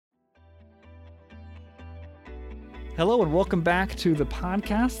Hello and welcome back to the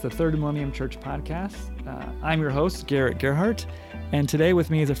podcast, the Third Millennium Church podcast. I'm your host, Garrett Gerhart, and today with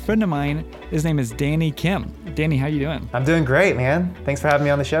me is a friend of mine. His name is Danny Kim. Danny, how you doing? I'm doing great, man. Thanks for having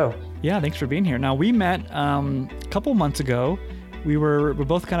me on the show. Yeah, thanks for being here. Now, we met a couple months ago. We're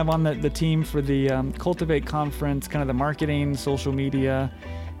both kind of on the team for the Cultivate conference, kind of the marketing, social media,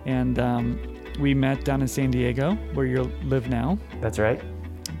 and we met down in San Diego, where you live now. That's right.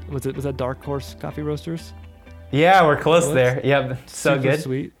 Was that Dark Horse Coffee Roasters? Yeah, we're close there. Yep, so Super good.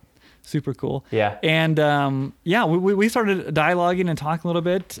 Sweet. Super cool. Yeah. And we started dialoguing and talking a little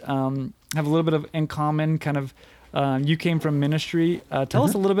bit, have a little bit of in common kind of, you came from ministry. Tell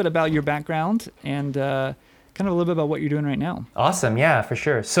us a little bit about your background and kind of a little bit about what you're doing right now. Awesome. Yeah, for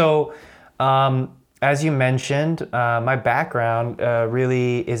sure. So as you mentioned, my background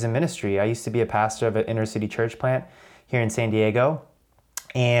really is in ministry. I used to be a pastor of an inner city church plant here in San Diego,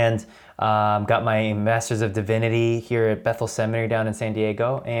 and got my Master's of Divinity here at Bethel Seminary down in San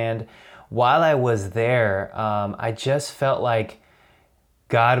Diego. And while I was there, I just felt like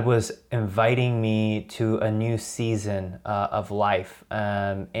God was inviting me to a new season of life.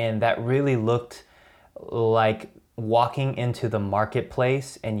 And that really looked like walking into the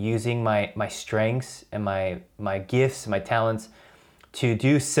marketplace and using my strengths and my gifts, my talents to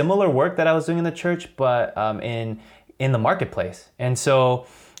do similar work that I was doing in the church, but in the marketplace. And so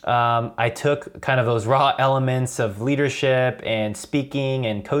I took kind of those raw elements of leadership and speaking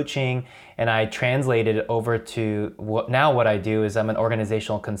and coaching, and I translated it over to what I do is I'm an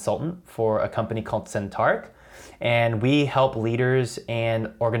organizational consultant for a company called Centaurk, and we help leaders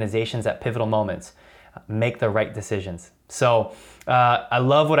and organizations at pivotal moments make the right decisions. So I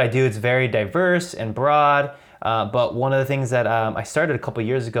love what I do. It's very diverse and broad, but one of the things that I started a couple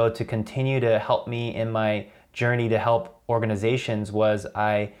years ago to continue to help me in my journey to help organizations was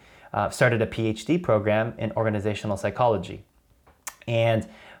I started a PhD program in organizational psychology. And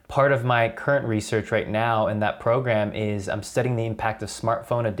part of my current research right now in that program is I'm studying the impact of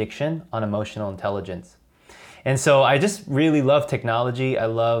smartphone addiction on emotional intelligence. And so I just really love technology. I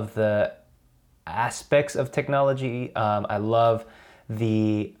love the aspects of technology. I love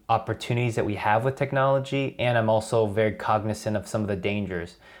the opportunities that we have with technology, and I'm also very cognizant of some of the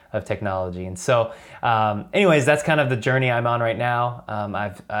dangers of technology. And so anyways, that's kind of the journey I'm on right now.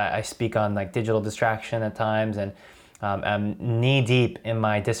 I speak on like digital distraction at times, and I'm knee deep in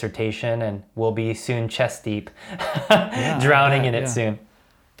my dissertation and will be soon chest deep, drowning in it soon.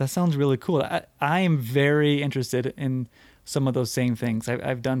 That sounds really cool. I am very interested in some of those same things.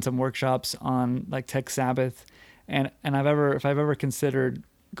 I've done some workshops on like Tech Sabbath, and if I've ever considered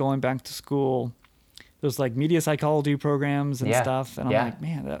going back to school, there's like media psychology programs and stuff. And I'm like,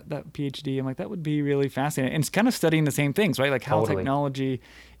 man, that PhD, I'm like, that would be really fascinating. And it's kind of studying the same things, right? Like how technology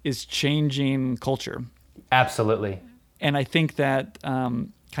is changing culture. Absolutely. And I think that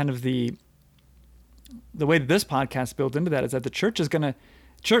kind of the way that this podcast builds into that is that culture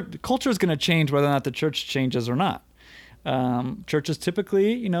is going to change whether or not the church changes or not. Churches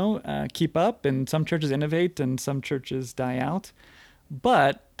typically, keep up, and some churches innovate and some churches die out.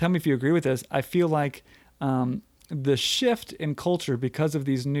 But tell me if you agree with this. I feel like the shift in culture because of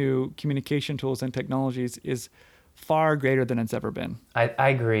these new communication tools and technologies is far greater than it's ever been. I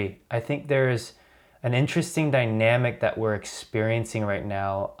agree. I think there's an interesting dynamic that we're experiencing right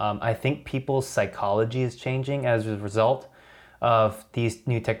now. I think people's psychology is changing as a result of these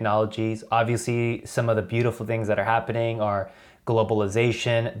new technologies. Obviously, some of the beautiful things that are happening are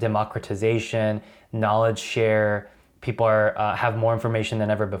globalization, democratization, knowledge share. People have more information than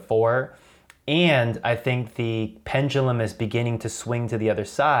ever before. And I think the pendulum is beginning to swing to the other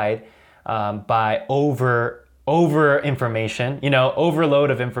side by over information, overload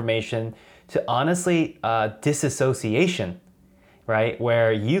of information, to honestly disassociation, right?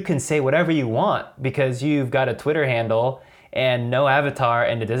 Where you can say whatever you want because you've got a Twitter handle and no avatar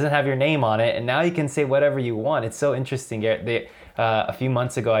and it doesn't have your name on it, and now you can say whatever you want. It's so interesting. A few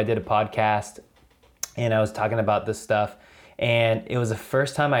months ago I did a podcast and I was talking about this stuff, and it was the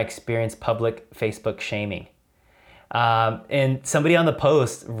first time I experienced public Facebook shaming. And somebody on the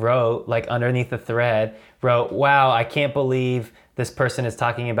post wrote, like underneath the thread, wow, I can't believe this person is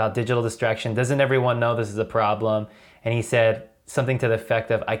talking about digital distraction. Doesn't everyone know this is a problem? And he said something to the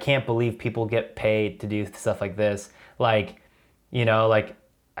effect of, I can't believe people get paid to do stuff like this.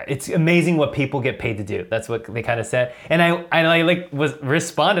 It's amazing what people get paid to do. That's what they kind of said. And I was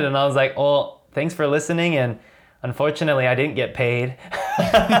responded, and I was like, well, thanks for listening. And unfortunately, I didn't get paid,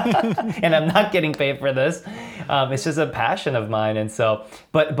 and I'm not getting paid for this. It's just a passion of mine. And so,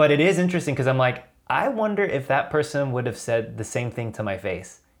 but it is interesting because I'm like, I wonder if that person would have said the same thing to my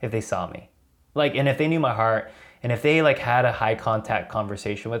face if they saw me. And if they knew my heart And if they like had a high contact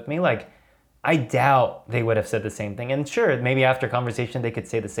conversation with me, like I doubt they would have said the same thing. And sure, maybe after conversation they could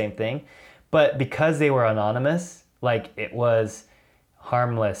say the same thing, but because they were anonymous, like it was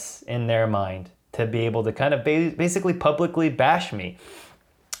harmless in their mind to be able to kind of basically publicly bash me.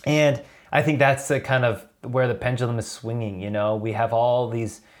 And I think that's the kind of where the pendulum is swinging. You know, we have all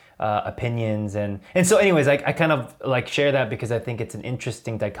these opinions, and so anyways, I kind of like share that because I think it's an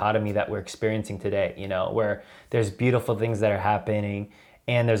interesting dichotomy that we're experiencing today, you know, where there's beautiful things that are happening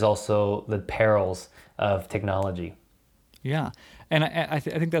and there's also the perils of technology. Yeah, and I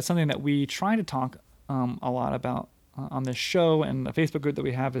think that's something that we try to talk a lot about on this show and the Facebook group that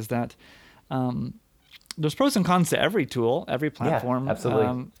we have, is that there's pros and cons to every tool, every platform. Yeah,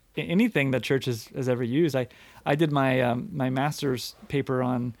 absolutely. Anything that church has ever used. I did my my master's paper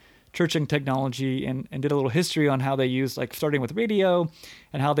on church and technology and did a little history on how they used, like starting with radio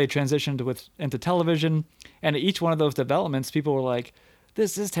and how they transitioned into television. And at each one of those developments, people were like,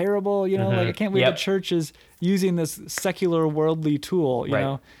 this is terrible, you know, like I can't believe the church is using this secular worldly tool, you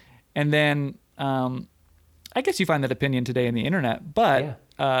know? And then I guess you find that opinion today in the internet, but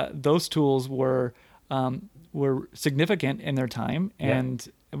those tools were significant in their time. And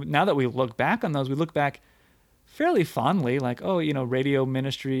now that we look back on those, we look back fairly fondly, like, oh, you know, radio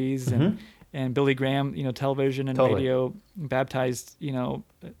ministries and Billy Graham, you know, television and radio baptized, you know,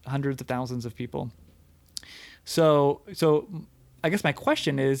 hundreds of thousands of people. So I guess my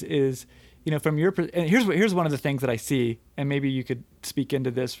question is, you know, from your, and here's one of the things that I see, and maybe you could speak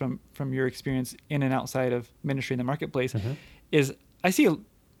into this from your experience in and outside of ministry in the marketplace, is I see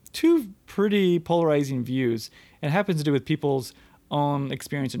two pretty polarizing views, and it happens to do with people's own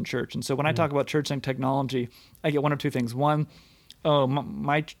experience in church. And so when I talk about church and technology, I get one of two things. One, oh,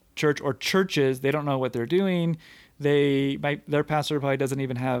 my church or churches, they don't know what they're doing. Their pastor probably doesn't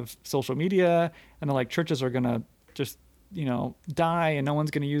even have social media, and they're like, churches are gonna just, you know, die and no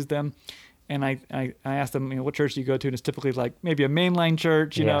one's gonna use them. And I asked them, you know, what church do you go to? And it's typically like maybe a mainline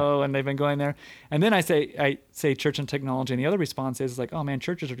church, you know, and they've been going there. And then I say church and technology, and the other response is like, oh man,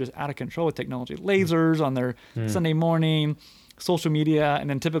 churches are just out of control with technology. Lasers on their Sunday morning, social media, and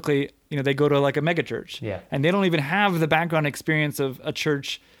then typically, you know, they go to like a mega church. And they don't even have the background experience of a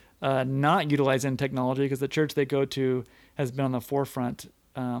church not utilizing technology, because the church they go to has been on the forefront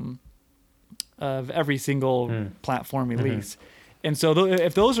of every single platform release. And so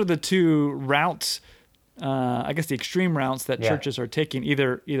if those are the two routes, I guess the extreme routes that churches are taking,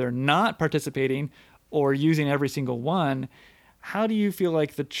 either not participating or using every single one, how do you feel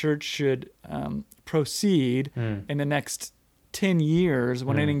like the church should proceed in the next 10 years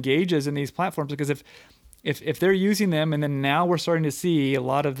when it engages in these platforms? Because if they're using them and then now we're starting to see a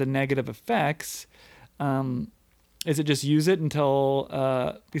lot of the negative effects, is it just use it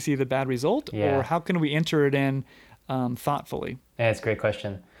until we see the bad result? Or how can we enter it in thoughtfully? Yeah, it's a great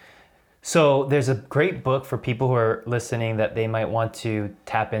question. So there's a great book for people who are listening that they might want to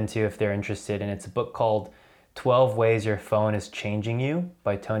tap into if they're interested. And it's a book called 12 Ways Your Phone is Changing You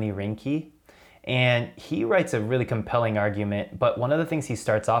by Tony Reinke. And he writes a really compelling argument. But one of the things he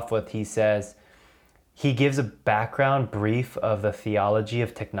starts off with, he says, he gives a background brief of the theology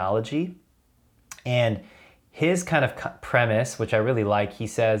of technology. And his kind of premise, which I really like, he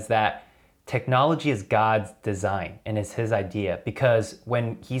says that technology is God's design and is his idea, because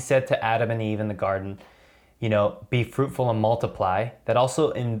when he said to Adam and Eve in the garden, you know, be fruitful and multiply, that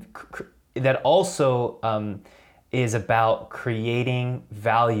also is about creating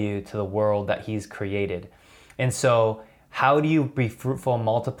value to the world that he's created. And so how do you be fruitful and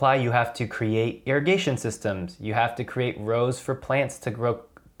multiply? You have to create irrigation systems. You have to create rows for plants to grow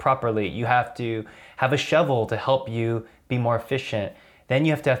properly. You have to have a shovel to help you be more efficient. Then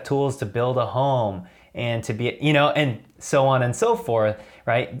you have to have tools to build a home and to be, you know, and so on and so forth,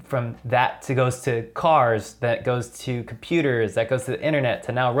 right? From that goes to cars, that goes to computers, that goes to the internet,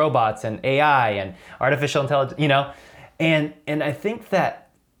 to now robots and AI and artificial intelligence, you know? And I think that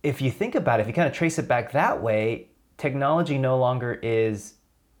if you think about it, if you kind of trace it back that way, technology no longer is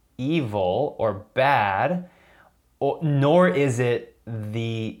evil or bad, nor is it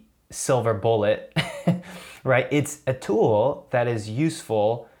the silver bullet, right? It's a tool that is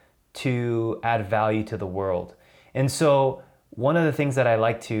useful to add value to the world. And so one of the things that I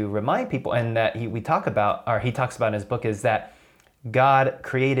like to remind people, and that he talks about in his book, is that God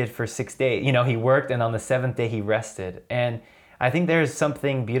created for 6 days. You know, he worked, and on the seventh day he rested. And I think there's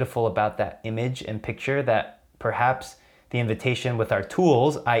something beautiful about that image and picture, that perhaps the invitation with our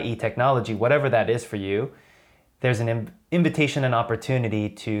tools, i.e. technology, whatever that is for you, there's an invitation and opportunity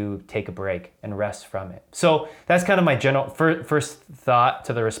to take a break and rest from it. So that's kind of my general first thought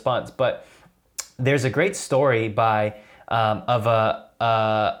to the response. But there's a great story by of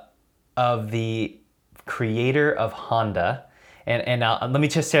the creator of Honda, and let me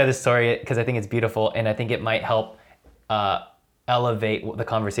just share this story because I think it's beautiful and I think it might help elevate the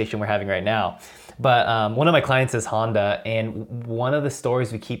conversation we're having right now. But one of my clients is Honda, and one of the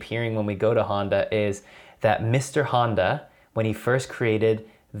stories we keep hearing when we go to Honda is that Mr. Honda, when he first created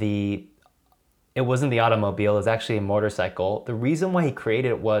it wasn't the automobile, it was actually a motorcycle. The reason why he created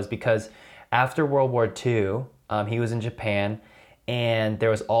it was because after World War II, he was in Japan, and there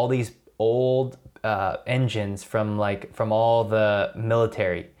was all these old engines from all the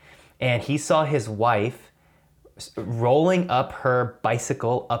military, and he saw his wife rolling up her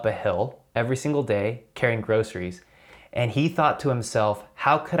bicycle up a hill every single day carrying groceries, and he thought to himself,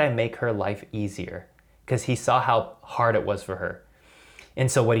 how could I make her life easier? Because he saw how hard it was for her. And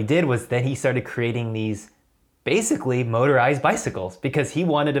so what he did was then he started creating these basically motorized bicycles because he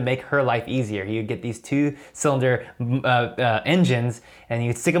wanted to make her life easier. He would get these 2-cylinder engines and he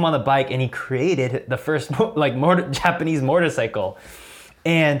would stick them on the bike, and he created the first Japanese motorcycle.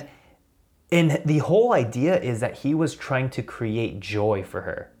 And the whole idea is that he was trying to create joy for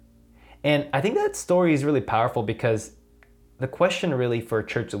her. And I think that story is really powerful because the question really for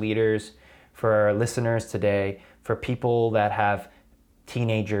church leaders, for our listeners today, for people that have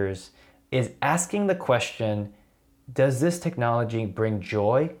teenagers, is asking the question, does this technology bring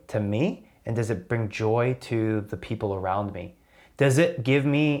joy to me? And does it bring joy to the people around me? Does it give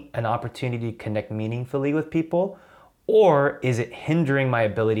me an opportunity to connect meaningfully with people? Or is it hindering my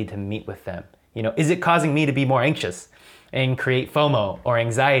ability to meet with them? Is it causing me to be more anxious and create FOMO or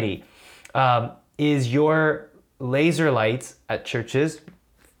anxiety? Is your laser lights at churches,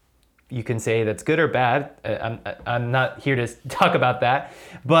 you can say that's good or bad. I'm not here to talk about that.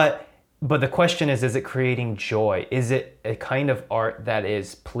 But the question is it creating joy? Is it a kind of art that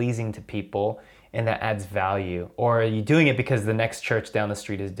is pleasing to people and that adds value? Or are you doing it because the next church down the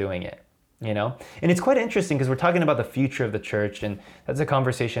street is doing it? And it's quite interesting because we're talking about the future of the church, and that's a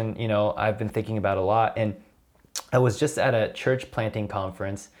conversation, I've been thinking about a lot. And I was just at a church planting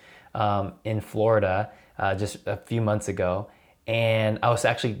conference in Florida just a few months ago. And I was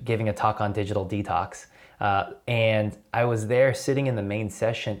actually giving a talk on digital detox. And I was there sitting in the main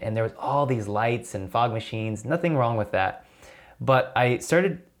session, and there was all these lights and fog machines, nothing wrong with that. But I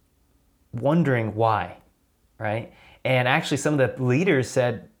started wondering why, right? And actually some of the leaders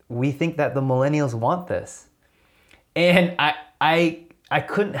said, we think that the millennials want this. And I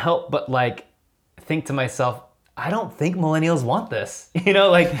couldn't help but think to myself, I don't think millennials want this.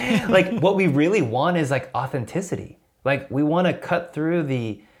 What we really want is authenticity. We want to cut through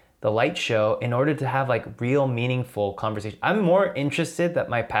the light show in order to have real meaningful conversation. I'm more interested that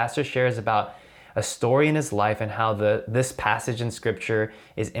my pastor shares about a story in his life and how this passage in scripture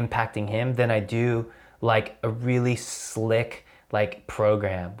is impacting him than I do a really slick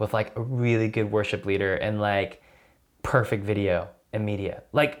program with a really good worship leader and perfect video and media.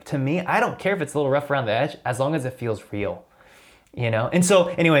 To me, I don't care if it's a little rough around the edge as long as it feels real, And so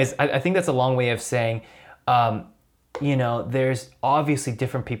anyways, I think that's a long way of saying, there's obviously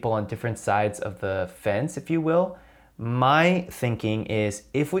different people on different sides of the fence, if you will. My thinking is,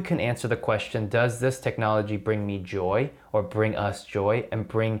 if we can answer the question, does this technology bring me joy or bring us joy and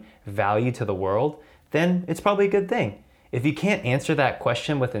bring value to the world, then it's probably a good thing. If you can't answer that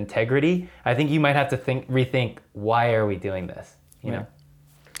question with integrity, I think you might have to rethink, why are we doing this? You know?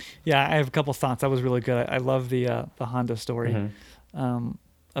 Yeah, I have a couple thoughts. That was really good. I love the Honda story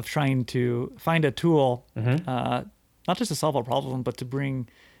of trying to find a tool, not just to solve a problem, but to bring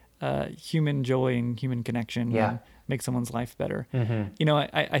human joy and human connection and make someone's life better.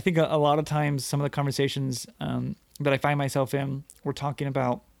 I think a lot of times some of the conversations that I find myself in, we're talking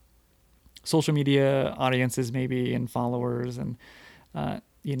about social media audiences maybe and followers and,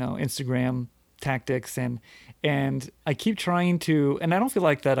 Instagram tactics. And I keep trying to, and I don't feel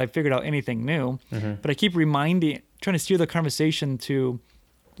like that I figured out anything new, but I keep trying to steer the conversation to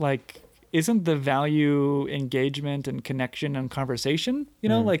isn't the value engagement and connection and conversation,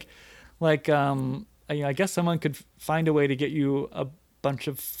 I guess someone could find a way to get you a bunch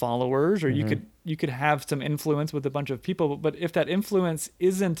of followers, or you could have some influence with a bunch of people, but if that influence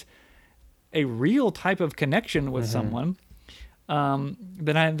isn't a real type of connection with someone,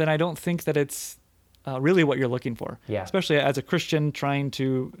 then I don't think that it's really what you're looking for. Yeah. Especially as a Christian trying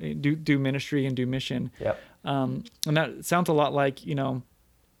to do ministry and do mission. Yep. And that sounds a lot like,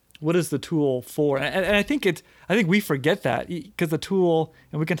 what is the tool for? And I think we forget that because the tool,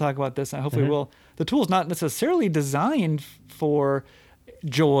 and we can talk about this, and hopefully we'll, the tool is not necessarily designed for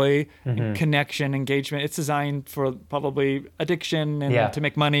joy, and connection, engagement. It's designed for probably addiction and to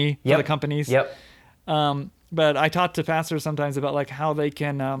make money for the companies. Yep. But I talk to pastors sometimes about like how they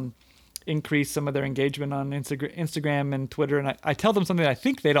can increase some of their engagement on Instagram and Twitter. And I tell them something that I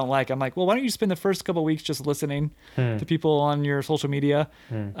think they don't like. I'm like, well, why don't you spend the first couple of weeks just listening to people on your social media?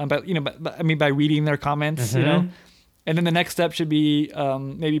 But I mean, by reading their comments, you know. And then the next step should be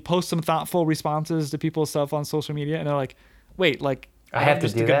maybe post some thoughtful responses to people's stuff on social media. And they're like, wait, like I have to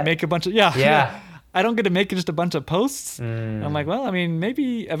do that. Make a bunch of I don't get to make just a bunch of posts. I'm like, well, I mean,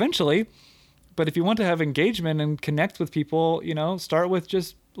 maybe eventually, but if you want to have engagement and connect with people, you know, start with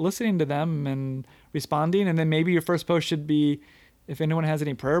just listening to them and responding, and then maybe your first post should be if anyone has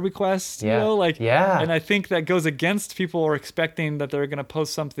any prayer requests, you know, like And I think that goes against people are expecting that they're going to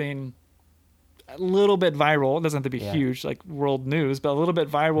post something a little bit viral. It doesn't have to be huge, like world news, but a little bit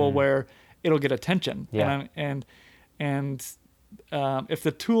viral where it'll get attention. And if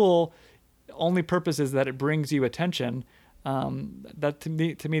the tool only purpose is that it brings you attention, that to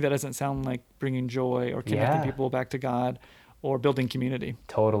me that doesn't sound like bringing joy or connecting people back to God or building community.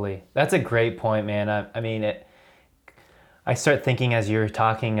 Totally. That's a great point, man. I mean, I start thinking as you're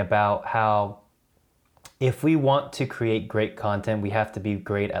talking about how if we want to create great content, we have to be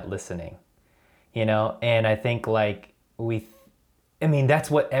great at listening, you know? And I think like that's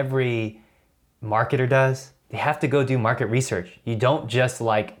what every marketer does. They have to go do market research. You don't just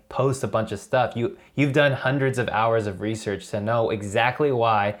like post a bunch of stuff. You've done hundreds of hours of research to know exactly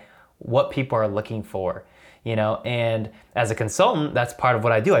what people are looking for, you know? And as a consultant, that's part of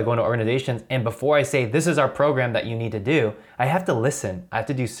what I do. I go into organizations, and before I say, this is our program that you need to do, I have to listen. I have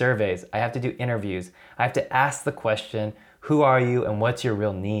to do surveys. I have to do interviews. I have to ask the question, who are you and what's your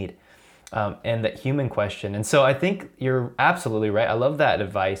real need? And that human question. And so I think you're absolutely right. I love that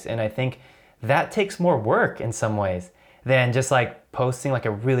advice. And I think that takes more work in some ways than just like posting like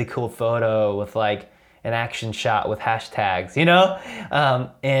a really cool photo with like an action shot with hashtags, you know?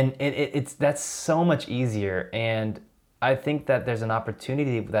 And that's so much easier. And I think that there's an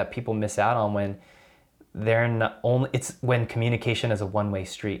opportunity that people miss out on when it's when communication is a one-way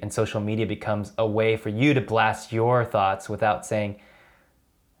street and social media becomes a way for you to blast your thoughts without saying,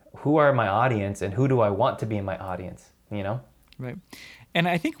 who are my audience and who do I want to be in my audience, you know? Right. And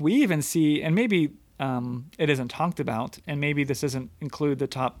I think we even see, and maybe it isn't talked about, and maybe this doesn't include the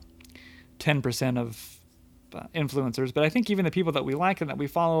top 10% of influencers, but I think even the people that we like and that we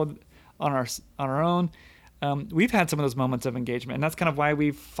follow on our own, we've had some of those moments of engagement, and that's kind of why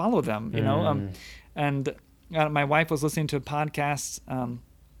we follow them, you know. And my wife was listening to a podcast.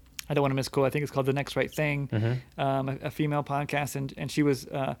 I don't want to misquote. I think it's called The Next Right Thing, a female podcast,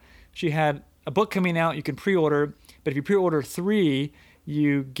 and she had a book coming out you can pre-order, but if you pre-order 3,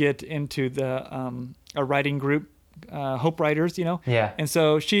 you get into the a writing group, Hope Writers, you know? Yeah. And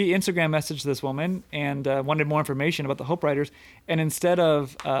so she Instagram messaged this woman and wanted more information about the Hope Writers. And instead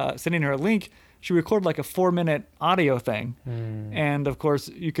of sending her a link, she recorded like a 4-minute audio thing. And of course,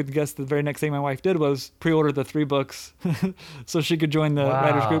 you could guess the very next thing my wife did was pre-order the 3 books so she could join the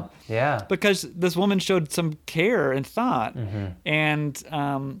writers group. Yeah. Because this woman showed some care and thought.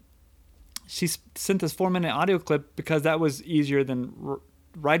 And she sent this 4-minute audio clip because that was easier than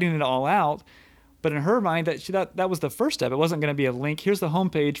writing it all out. But in her mind, that was the first step. It wasn't going to be a link. Here's the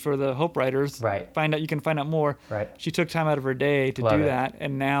homepage for the Hope Writers. Right. You can find out more. Right. She took time out of her day to do that,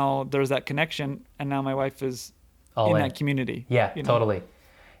 and now there's that connection. And now my wife is in that community. Yeah, totally.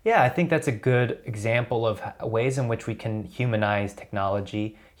 Yeah, I think that's a good example of ways in which we can humanize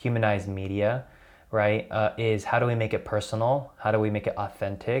technology, humanize media. Right? Is how do we make it personal? How do we make it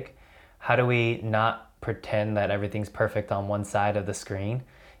authentic? How do we not pretend that everything's perfect on one side of the screen?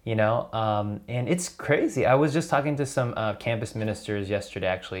 You know, and it's crazy. I was just talking to some campus ministers yesterday,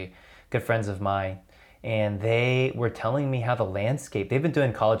 actually, good friends of mine, and they were telling me how the landscape, they've been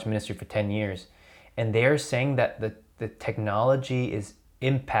doing college ministry for 10 years, and they're saying that the technology is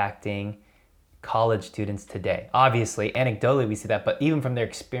impacting college students today. Obviously, anecdotally, we see that, but even from their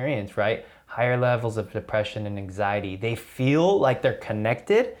experience, right? Higher levels of depression and anxiety. They feel like they're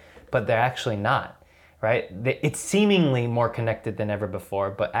connected, but they're actually not. Right? It's seemingly more connected than ever before,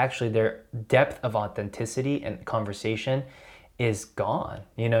 but actually their depth of authenticity and conversation is gone.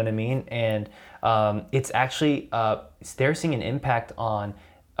 You know what I mean? And it's actually, they're seeing an impact on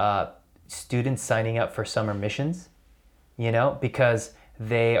students signing up for summer missions, you know, because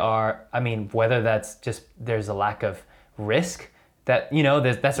they are, whether that's just there's a lack of risk that, you know,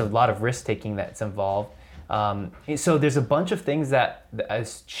 that's a lot of risk taking that's involved. So there's a bunch of things that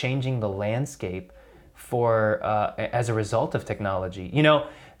is changing the landscape for as a result of technology. You know,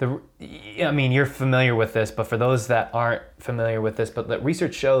 I mean, you're familiar with this, but for those that aren't familiar with this, but the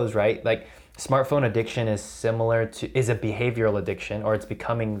research shows, right, like smartphone addiction is a behavioral addiction, or it's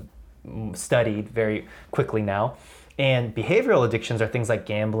becoming studied very quickly now. And behavioral addictions are things like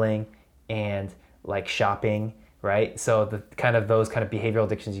gambling and like shopping, right? So those kind of behavioral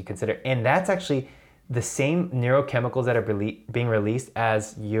addictions you consider. And that's actually the same neurochemicals that are being released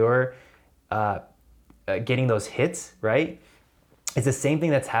as you're getting those hits, right? It's the same thing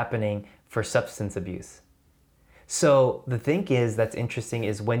that's happening for substance abuse. So the thing that's interesting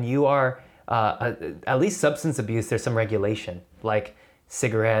is when you are, at least substance abuse, there's some regulation. Like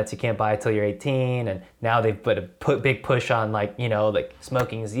cigarettes, you can't buy it till you're 18, and now they've put a big push on like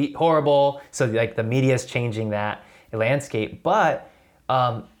smoking is horrible. So like the media is changing that landscape. But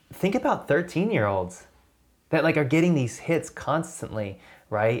think about 13-year-olds that like are getting these hits constantly,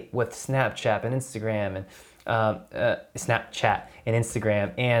 right? With Snapchat and Instagram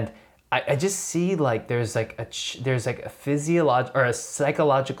and I just see like there's like a physiological or a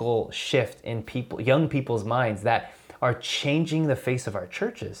psychological shift in young people's minds that are changing the face of our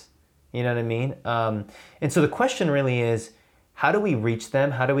churches. You know what I mean? And so the question really is, how do we reach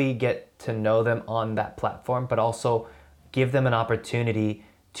them? How do we get to know them on that platform, but also give them an opportunity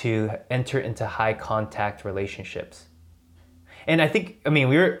to enter into high contact relationships? And I think, you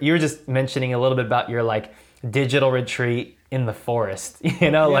were just mentioning a little bit about your like digital retreat in the forest, I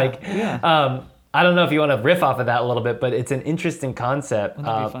don't know if you want to riff off of that a little bit, but it's an interesting concept.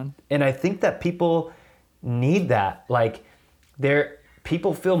 That'd be fun. And I think that people need that. Like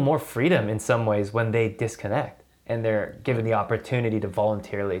people feel more freedom in some ways when they disconnect and they're given the opportunity to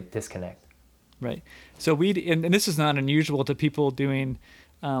voluntarily disconnect. Right. So and this is not unusual to people doing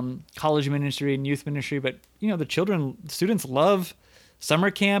college ministry and youth ministry, but the students love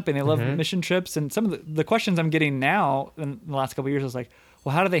summer camp and they love mission trips. And some of the questions I'm getting now in the last couple of years is like,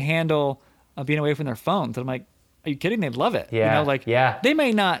 well, how do they handle being away from their phones? And I'm like, are you kidding? They love it. Yeah. They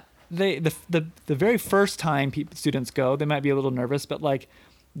may not, the very first time students go, they might be a little nervous, but like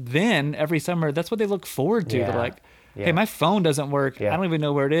then every summer, that's what they look forward to. They're like, hey, my phone doesn't work. I don't even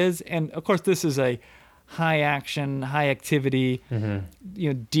know where it is. And of course, this is a high action, high activity,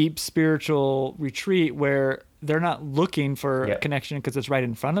 deep spiritual retreat where they're not looking for a connection because it's right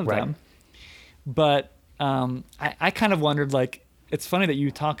in front of them. But I kind of wondered, like, it's funny that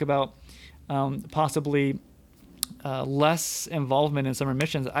you talk about possibly less involvement in summer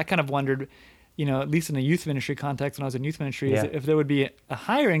missions. I kind of wondered, at least in a youth ministry context, when I was in youth ministry, is if there would be a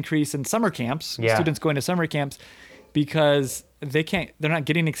higher increase in summer camps, students going to summer camps, because they're not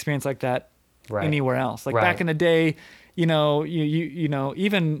getting experience like that anywhere else. Like back in the day,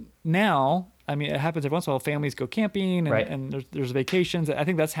 even now, it happens every once in a while, families go camping and there's vacations. I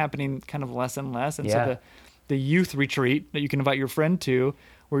think that's happening kind of less and less. And so the youth retreat that you can invite your friend to,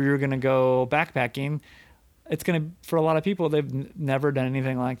 where you're going to go backpacking, it's going to, for a lot of people, they've never done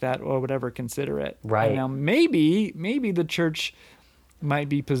anything like that or would ever consider it. Right. And now maybe the church might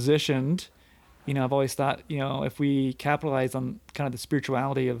be positioned, I've always thought, if we capitalize on kind of the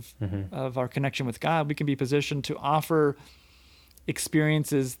spirituality of our connection with God, we can be positioned to offer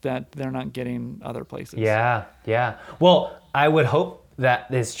experiences that they're not getting other places. Yeah. Well, I would hope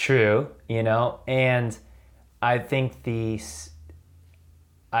that is true, and I think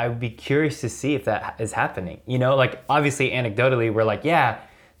I would be curious to see if that is happening. Like obviously anecdotally, we're like,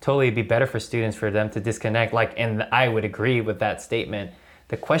 totally it'd be better for students for them to disconnect. Like, and I would agree with that statement.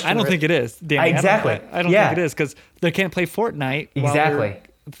 The question, I don't think it is, Danny. Exactly. I don't think it is, because they can't play Fortnite while their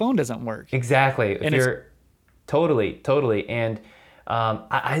phone doesn't work. Exactly. If you're totally. And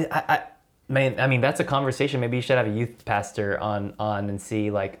that's a conversation. Maybe you should have a youth pastor on and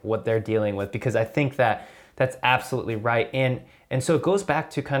see like what they're dealing with, because I think that's absolutely right. And so it goes back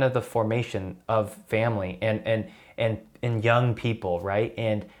to kind of the formation of family and young people, right?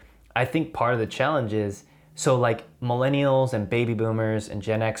 And I think part of the challenge is, so like millennials and baby boomers and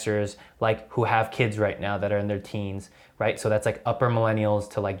Gen Xers, like who have kids right now that are in their teens, right? So that's like upper millennials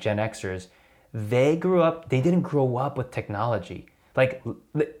to like Gen Xers. They didn't grow up with technology. Like,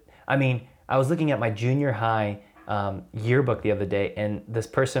 I was looking at my junior high yearbook the other day, and this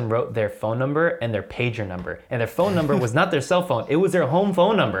person wrote their phone number and their pager number. And their phone number was not their cell phone. It was their home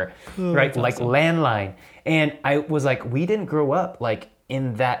phone number, right? Like awesome. Landline. And I was like, we didn't grow up like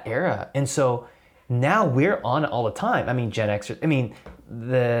in that era. And so now we're on it all the time. Gen Xers,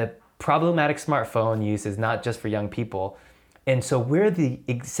 the problematic smartphone use is not just for young people. And so we're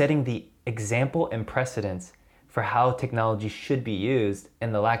setting the example and precedence for how technology should be used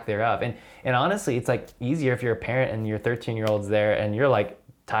and the lack thereof. And honestly, it's like easier if you're a parent and your 13-year-old's there and you're like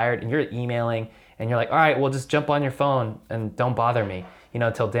tired and you're emailing and you're like, all right, well, just jump on your phone and don't bother me,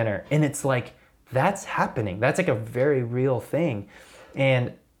 till dinner. And it's like, that's happening. That's like a very real thing.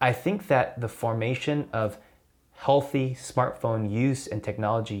 And I think that the formation of healthy smartphone use and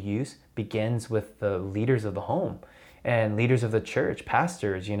technology use begins with the leaders of the home and leaders of the church,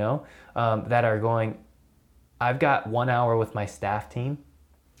 pastors, that are going, I've got 1 hour with my staff team.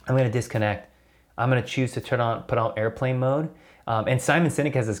 I'm going to disconnect. I'm going to choose to put on airplane mode. And Simon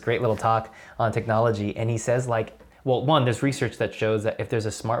Sinek has this great little talk on technology. And he says one, there's research that shows that if there's a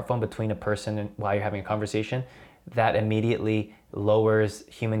smartphone between a person and while you're having a conversation, that immediately lowers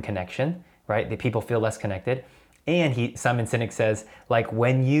human connection, right? The people feel less connected. And Simon Sinek says,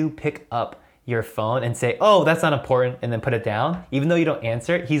 when you pick up your phone and say, oh, that's not important, and then put it down, even though you don't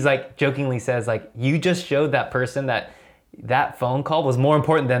answer it, he's jokingly says, you just showed that person that phone call was more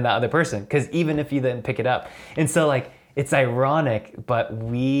important than that other person, because even if you didn't pick it up. And so it's ironic, but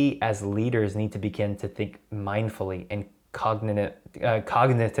we as leaders need to begin to think mindfully and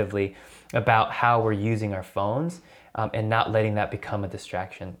cognitively about how we're using our phones, and not letting that become a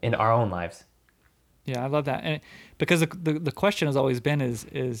distraction in our own lives. Yeah, I love that. And because the question has always been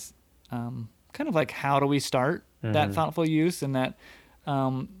is kind of how do we start that thoughtful use, and that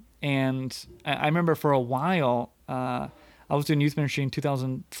and I remember for a while I was doing youth ministry in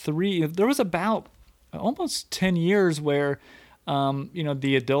 2003. There was about almost 10 years where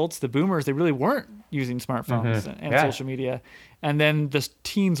the adults, the boomers, they really weren't using smartphones and social media, and then the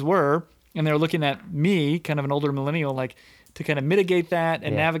teens were, and they were looking at me, kind of an older millennial, to kind of mitigate that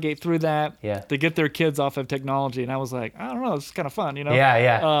and navigate through that, to get their kids off of technology. And I was like, I don't know, it's kind of fun,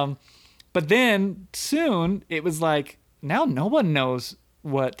 But then soon it was now no one knows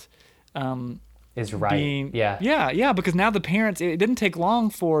what is right. Because now the parents, it didn't take long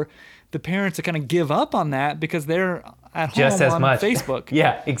for the parents to kind of give up on that because they're at just home as on much. Facebook.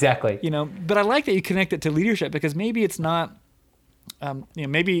 Yeah, exactly. But I like that you connect it to leadership, because maybe it's not,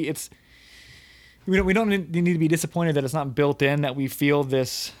 maybe it's, we don't need to be disappointed that it's not built in, that we feel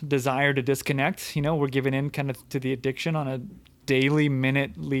this desire to disconnect. We're giving in kind of to the addiction on a daily,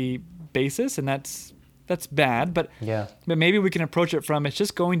 minutely basis, and that's bad. But maybe we can approach it from, it's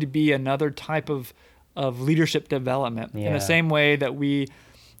just going to be another type of leadership development, in the same way that we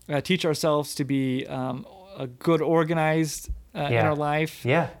teach ourselves to be a good organized in our life.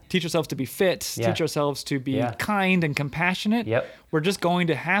 Teach ourselves to be fit. Teach ourselves to be kind and compassionate. We're just going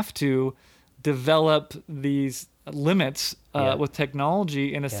to have to develop these limits with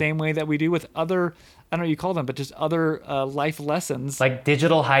technology in the same way that we do with other, I don't know what you call them, but just other life lessons. Like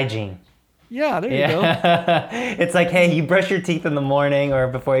digital hygiene. Yeah, there you go. It's hey, you brush your teeth in the morning or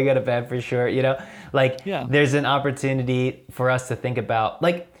before you go to bed for sure, There's an opportunity for us to think about,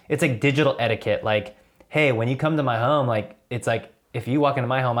 it's digital etiquette. Hey, when you come to my home, it's if you walk into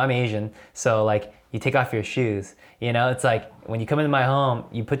my home, I'm Asian, so you take off your shoes. It's when you come into my home,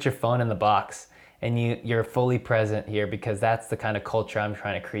 you put your phone in the box and you're fully present here, because that's the kind of culture I'm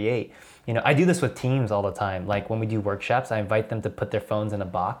trying to create. I do this with teams all the time. When we do workshops, I invite them to put their phones in a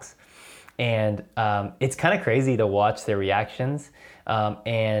box. And it's kind of crazy to watch their reactions.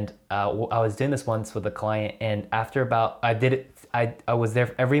 I was doing this once with a client, and after I was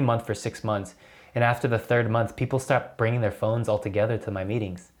there every month for 6 months. And after the third month, people start bringing their phones all together to my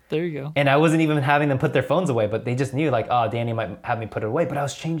meetings. There you go. And I wasn't even having them put their phones away, but they just knew Danny might have me put it away. But I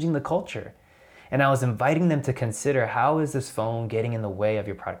was changing the culture. And I was inviting them to consider, how is this phone getting in the way of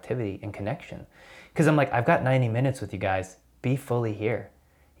your productivity and connection? Because I'm I've got 90 minutes with you guys. Be fully here,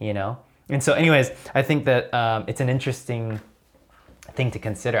 And so anyways, I think that it's an interesting thing to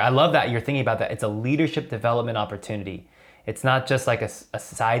consider. I love that you're thinking about that. It's a leadership development opportunity. It's not just a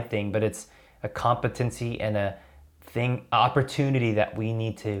side thing, but it's a competency and a opportunity that we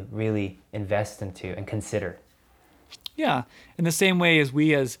need to really invest into and consider. Yeah, in the same way as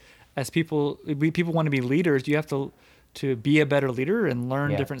we as people, people want to be leaders, you have to be a better leader and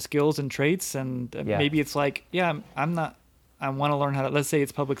learn different skills and traits. And maybe it's I want to learn how to, let's say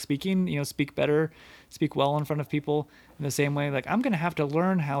it's public speaking, speak better, speak well in front of people. In the same way, I'm going to have to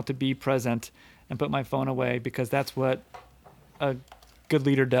learn how to be present and put my phone away, because that's what a good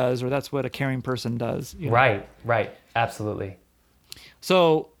leader does, or that's what a caring person does. Right. Absolutely.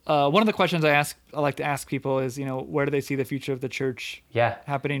 So one of the questions I like to ask people is, where do they see the future of the church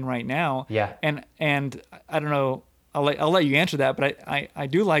happening right now? And I don't know, I'll let you answer that, but I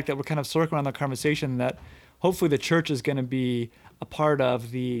do like that we're kind of circling around the conversation that hopefully the church is going to be a part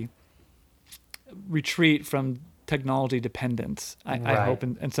of the retreat from technology dependence. I hope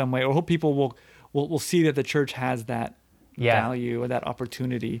in some way, or hope people will see that the church has that value or that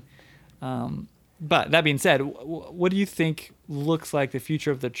opportunity. But that being said, what do you think looks like the future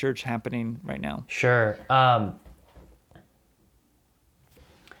of the church happening right now? Sure.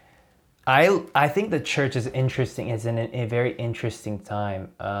 I think the church is interesting. Is in a very interesting time.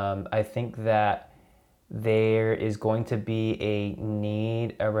 I think that there is going to be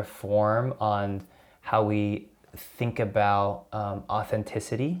a reform on how we think about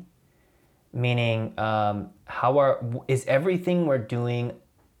authenticity. Meaning, is everything we're doing,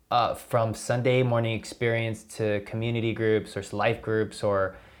 from Sunday morning experience to community groups or life groups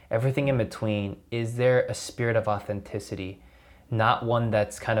or everything in between, is there a spirit of authenticity? Not one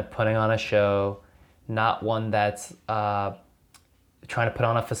that's kind of putting on a show, not one that's trying to put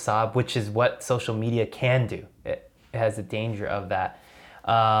on a facade, which is what social media can do. It has a danger of that.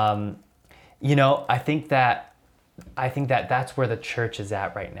 I think that that's where the church is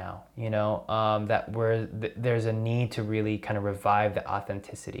at right now, there's a need to really kind of revive the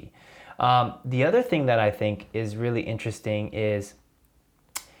authenticity. The other thing that I think is really interesting is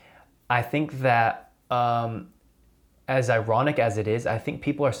I think that, as ironic as it is, I think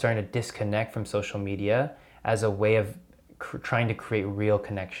people are starting to disconnect from social media as a way of trying to create real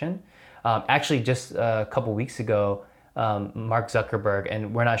connection. Actually, just a couple weeks ago, Mark Zuckerberg,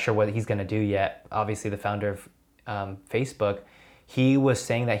 and we're not sure what he's going to do yet, obviously the founder of Facebook, he was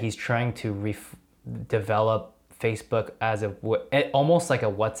saying that he's trying to develop Facebook as almost like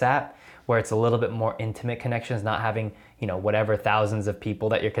a WhatsApp, where it's a little bit more intimate connections, not having, whatever thousands of people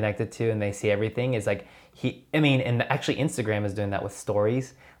that you're connected to and they see everything. Is like and actually Instagram is doing that with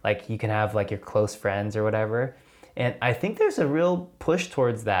stories. Like you can have like your close friends or whatever. And I think there's a real push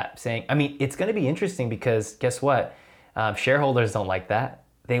towards that, saying, it's going to be interesting because guess what? Shareholders don't like that.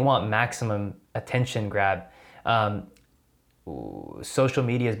 They want maximum attention grab. Social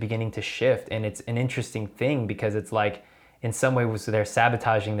media is beginning to shift, and it's an interesting thing because it's like in some ways they're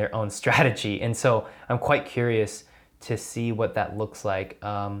sabotaging their own strategy. And so I'm quite curious to see what that looks like.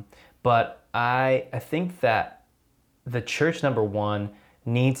 But I think that the church, number one,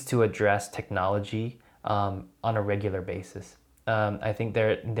 needs to address technology on a regular basis. I think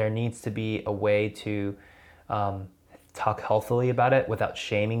there needs to be a way to talk healthily about it without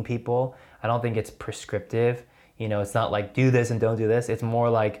shaming people. I don't think it's prescriptive. It's not like do this and don't do this. It's more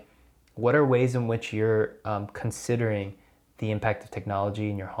like, what are ways in which you're considering the impact of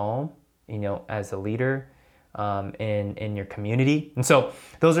technology in your home, as a leader, in your community. And so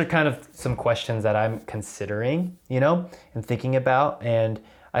those are kind of some questions that I'm considering, and thinking about. And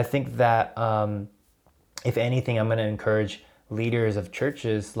I think that if anything, I'm going to encourage leaders of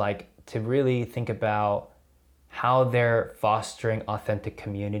churches to really think about how they're fostering authentic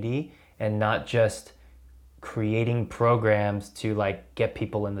community and not just creating programs to get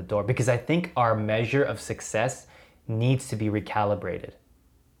people in the door. Because I think our measure of success needs to be recalibrated,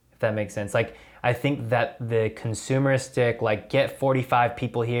 if that makes sense. I think that the consumeristic, get 45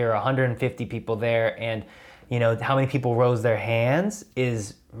 people here, 150 people there, and how many people rose their hands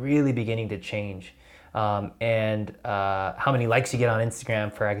is really beginning to change. And how many likes you get on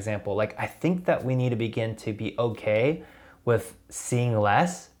Instagram, for example. I think that we need to begin to be okay with seeing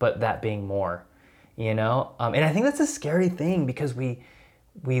less, but that being more, And I think that's a scary thing because we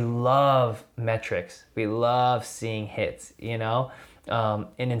love metrics. We love seeing hits, And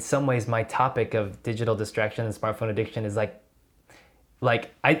in some ways, my topic of digital distraction and smartphone addiction is I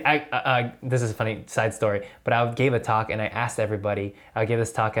this is a funny side story, but I gave a talk and I asked everybody, I gave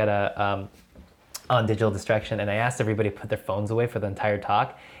this talk at on digital distraction, and I asked everybody to put their phones away for the entire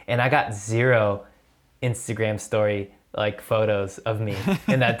talk, and I got 0 Instagram story photos of me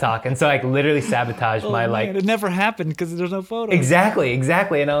in that talk. And so I literally sabotaged it never happened because there's no photos.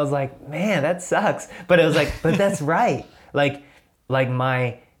 Exactly. And I was like, man, that sucks. But it was but that's right.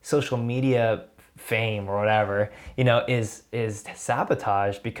 My social media fame or whatever, is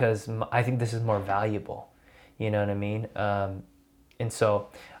sabotaged because I think this is more valuable. You know what I mean? And so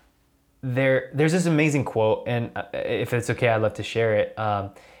there's this amazing quote, and if it's okay, I'd love to share it,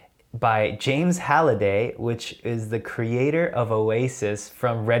 by James Halliday, which is the creator of Oasis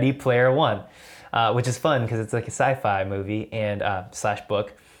from Ready Player One, which is fun because it's a sci-fi movie and /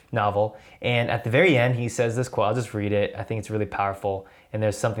 book novel. And at the very end, he says this quote. I'll just read it. I think it's really powerful, and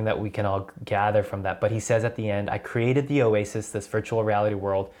there's something that we can all gather from that. But he says at the end, "I created the Oasis, this virtual reality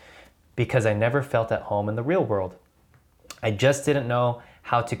world, because I never felt at home in the real world. I just didn't know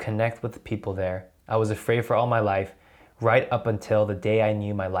how to connect with the people there. I was afraid for all my life, right up until the day I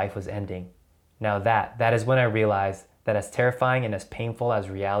knew my life was ending. Now that is when I realized that as terrifying and as painful as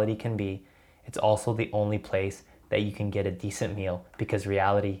reality can be, it's also the only place that you can get a decent meal because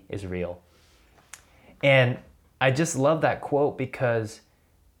reality is real." And I just love that quote because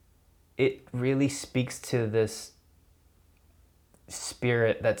it really speaks to this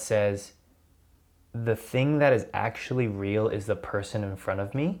spirit that says the thing that is actually real is the person in front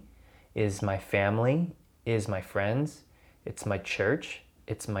of me, is my family, is my friends, it's my church,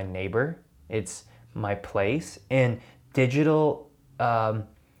 it's my neighbor, it's my place. And digital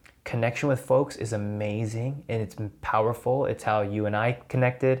connection with folks is amazing and it's powerful. It's how you and I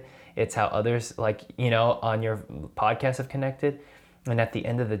connected. It's how others, like, on your podcast have connected. And at the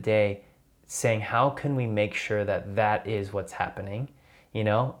end of the day, saying, how can we make sure that that is what's happening, in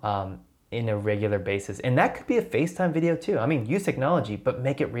a regular basis? And that could be a FaceTime video too. I mean, use technology, but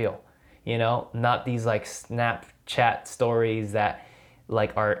make it real, not these like Snapchat stories that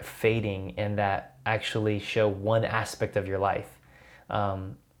like are fading and that actually show one aspect of your life.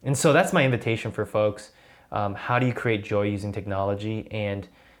 And so that's my invitation for folks. How do you create joy using technology? And,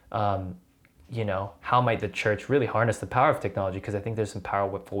 how might the church really harness the power of technology? Because I think there's some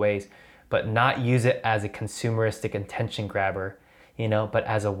powerful ways, but not use it as a consumeristic attention grabber, but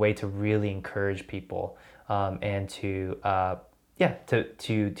as a way to really encourage people and to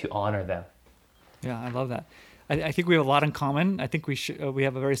honor them. Yeah, I love that. I think we have a lot in common. I think we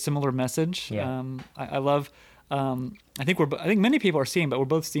have a very similar message. Yeah. I love. I think many people are seeing, but we're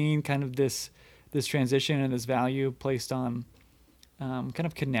both seeing kind of this transition and this value placed on kind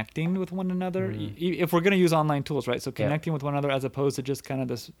of connecting with one another. Mm-hmm. If we're going to use online tools, right? So connecting with one another as opposed to just kind of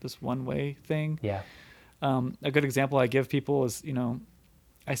this one way thing. Yeah. A good example I give people is,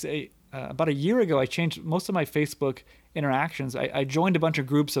 I say about a year ago, I changed most of my Facebook interactions. I joined a bunch of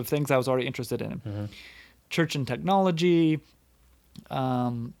groups of things I was already interested in. Mm-hmm. Church and technology,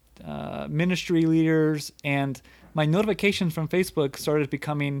 ministry leaders, and my notifications from Facebook started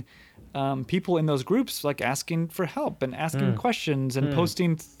becoming people in those groups like asking for help and asking questions and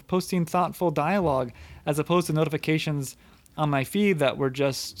posting thoughtful dialogue, as opposed to notifications on my feed that were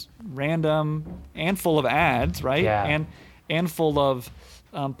just random and full of ads, right? Yeah. And full of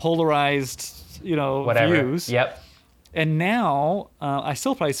polarized, Whatever. views. Yep. And now I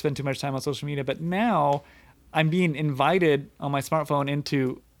still probably spend too much time on social media, but now I'm being invited on my smartphone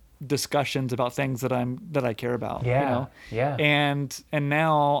into discussions about things that I care about. Yeah. Yeah. And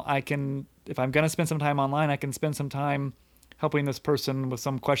now I can, if I'm going to spend some time online, I can spend some time helping this person with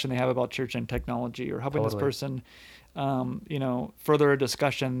some question they have about church and technology, or helping this person, further a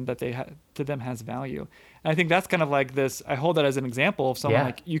discussion that to them has value. And I think that's kind of like this. I hold that as an example of someone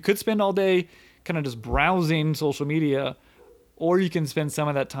like, you could spend all day kind of just browsing social media, or you can spend some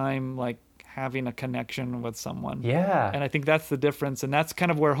of that time like having a connection with someone. Yeah. And I think that's the difference. And that's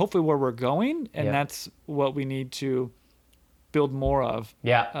kind of hopefully where we're going. And that's what we need to build more of.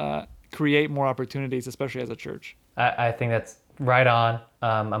 Yeah. Create more opportunities, especially as a church. I think that's right on.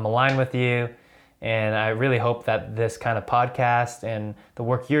 I'm aligned with you. And I really hope that this kind of podcast and the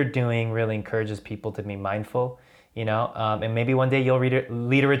work you're doing really encourages people to be mindful, and maybe one day you'll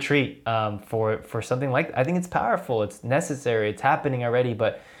lead a retreat for something like that. I think it's powerful. It's necessary. It's happening already.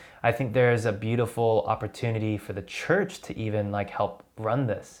 But I think there's a beautiful opportunity for the church to even like help run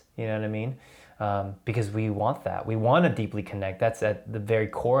this. You know what I mean? Because we want that. We want to deeply connect. That's at the very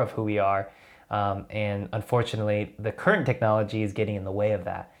core of who we are. And unfortunately, the current technology is getting in the way of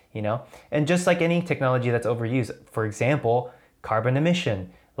that. And just like any technology that's overused, for example, carbon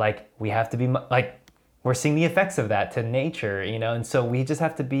emission, like we have to be like, we're seeing the effects of that to nature, and so we just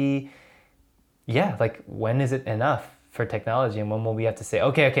have to be, like, when is it enough for technology, and when will we have to say,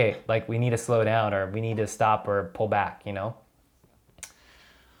 okay, like we need to slow down, or we need to stop or pull back,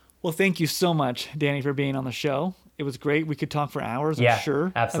 Well, thank you so much, Danny, for being on the show. It was great. We could talk for hours, I'm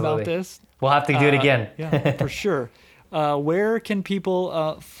sure, absolutely. about this. We'll have to do it again. Yeah, for sure. Where can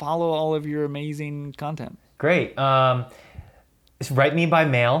people follow all of your amazing content? Great. Just write me by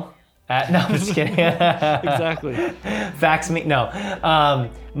mail. No, I'm just kidding. Exactly. Fax me. No.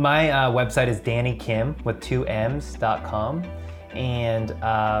 My website is DannyKim with 2Ms.com. And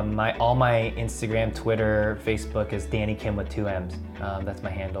all my Instagram, Twitter, Facebook is Danny Kim with 2Ms. That's my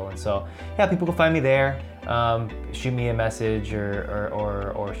handle. And so, people can find me there. Shoot me a message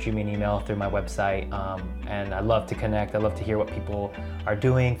or shoot me an email through my website. And I love to connect. I love to hear what people are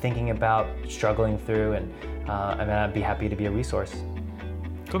doing, thinking about, struggling through, and I'd be happy to be a resource.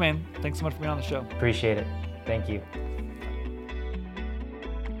 Cool, man. Thanks so much for being on the show. Appreciate it. Thank you.